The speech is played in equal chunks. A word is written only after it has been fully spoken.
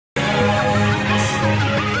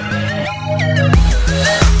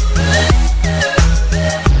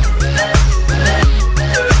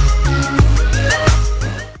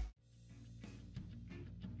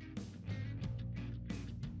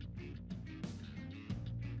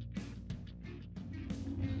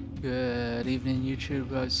Good evening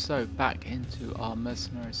YouTube guys, so back into our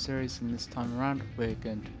Mercenary series, and this time around we're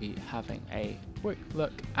going to be having a quick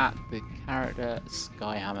look at the character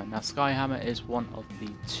SKYHAMMER. Now SKYHAMMER is one of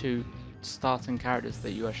the two starting characters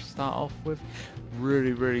that you actually start off with.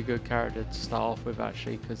 Really good character to start off with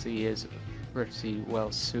actually, because he is pretty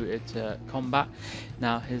well suited to combat.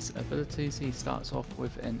 Now his abilities, he starts off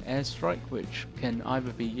with an airstrike, which can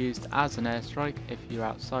either be used as an airstrike. If you're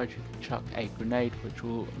outside, you can chuck a grenade which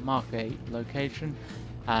will mark a location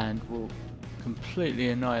and will completely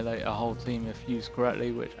annihilate a whole team if used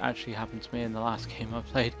correctly, which actually happened to me in the last game I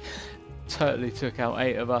played. Totally took out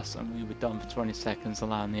 8 of us and we were done for 20 seconds,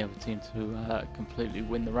 allowing the other team to completely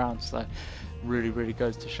win the round. So really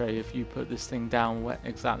goes to show you, if you put this thing down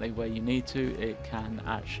exactly where you need to, it can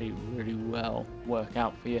actually really well work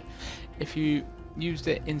out for you. If you used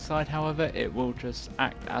it inside, however, it will just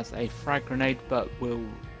act as a frag grenade, but will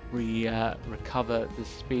recover the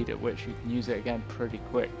speed at which you can use it again pretty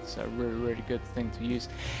quick. So really good thing to use.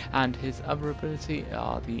 And his other ability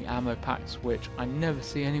are the ammo packs, which I never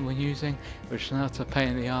see anyone using, which is not a pain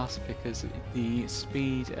in the ass, because the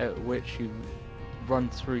speed at which you run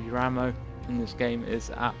through your ammo in this game is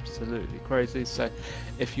absolutely crazy. So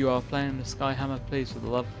if you are playing the SKYHAMMER, please, for the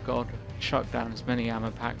love of God, chuck down as many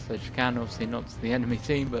ammo packs as you can. Obviously not to the enemy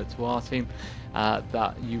team, but to our team,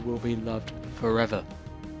 that you will be loved forever.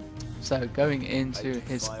 So going into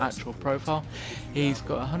his actual profile, he's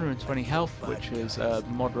got 120 health, which is a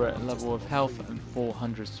moderate level of health, and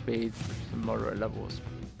 400 speed, which is a moderate level.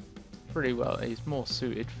 Pretty well, he's more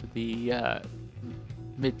suited for the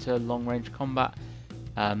mid to long range combat,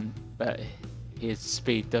 but his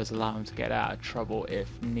speed does allow him to get out of trouble if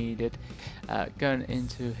needed. Going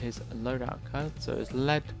into his loadout card, so his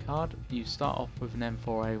lead card, you start off with an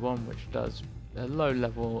M4A1, which does a low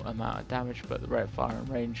level amount of damage, but the rate of fire and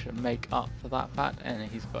range make up for that fact. And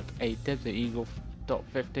he's got a Desert Eagle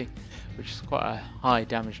 .50, which is quite a high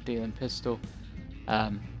damage dealing pistol,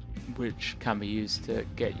 which can be used to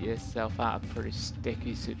get yourself out of pretty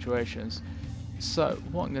sticky situations. So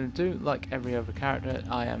what I'm going to do, like every other character,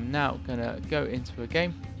 I am now going to go into a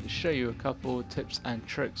game to show you a couple tips and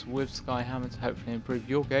tricks with SKYHAMMER to hopefully improve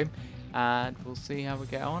your game, and we'll see how we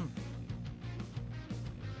get on.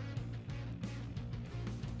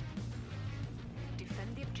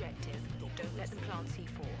 Don't let them plant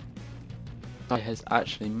C4. It has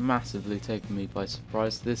actually massively taken me by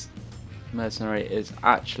surprise. This mercenary is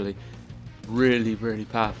actually really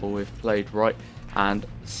powerful if played right, and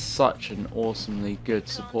such an awesomely good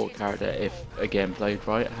support character if again played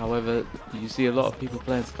right. However, you see a lot of people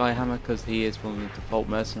playing SKYHAMMER because he is one of the default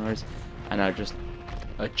mercenaries, and I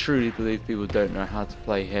truly believe people don't know how to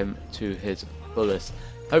play him to his fullest.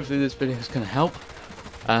 Hopefully this video is going to help.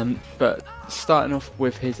 But starting off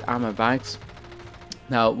with his ammo bags.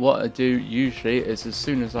 Now what I do usually is, as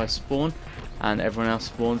soon as I spawn and everyone else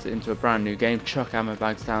spawns into a brand new game, chuck ammo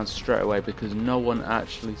bags down straight away, because no one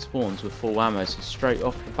actually spawns with full ammo. So straight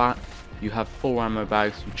off the bat you have 4 ammo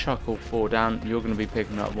bags, you chuck all 4 down, you're going to be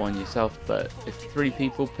picking up 1 yourself. But if 3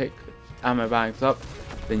 people pick ammo bags up,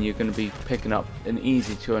 then you're going to be picking up an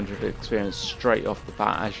easy 200 experience straight off the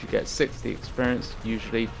bat, as you get 60 experience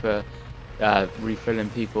usually for refilling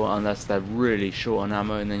people, unless they're really short on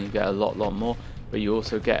ammo, and then you get a lot more. But you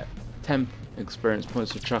also get 10 experience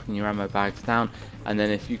points for chucking your ammo bags down, and then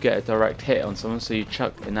if you get a direct hit on someone, so you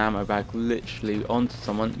chuck an ammo bag literally onto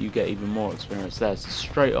someone, you get even more experience there. So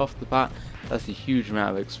straight off the bat, that's a huge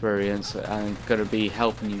amount of experience, and going to be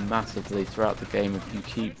helping you massively throughout the game if you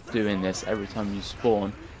keep doing this. Every time you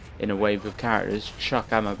spawn in a wave of characters, chuck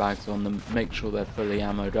ammo bags on them, make sure they're fully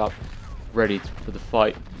ammoed up, ready for the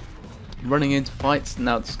fight. Running into fights,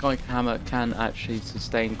 now the SKYHAMMER can actually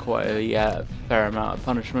sustain quite a fair amount of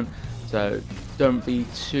punishment, so don't be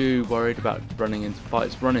too worried about running into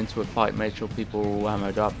fights. Run into a fight, make sure people are all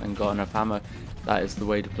ammoed up and got enough ammo. That is the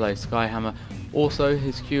way to play SKYHAMMER. Also,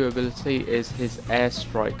 his Q ability is his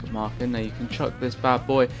airstrike marker. Now you can chuck this bad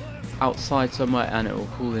boy outside somewhere and it will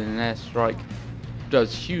call in an airstrike.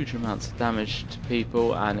 Does huge amounts of damage to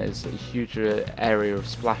people, and it's a huge area of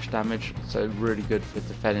splash damage, so really good for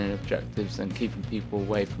defending objectives and keeping people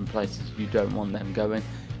away from places you don't want them going.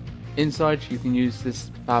 Inside, you can use this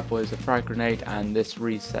bad boy as a frag grenade, and this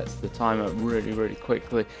resets the timer really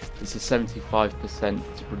quickly. It's a 75%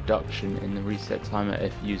 reduction in the reset timer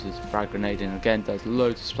if you use this frag grenade, and again does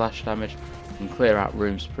loads of splash damage, can clear out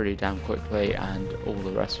rooms pretty damn quickly, and all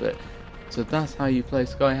the rest of it. So that's how you play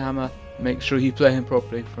SKYHAMMER. Make sure you play him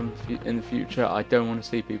properly in the future. I don't want to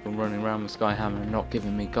see people running around with SKYHAMMER and not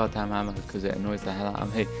giving me goddamn ammo, because it annoys the hell out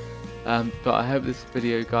of me. But I hope this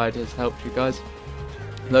video guide has helped you guys.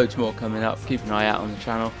 Loads more coming up, keep an eye out on the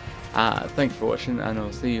channel, Thank you for watching, and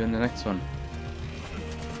I'll see you in the next one.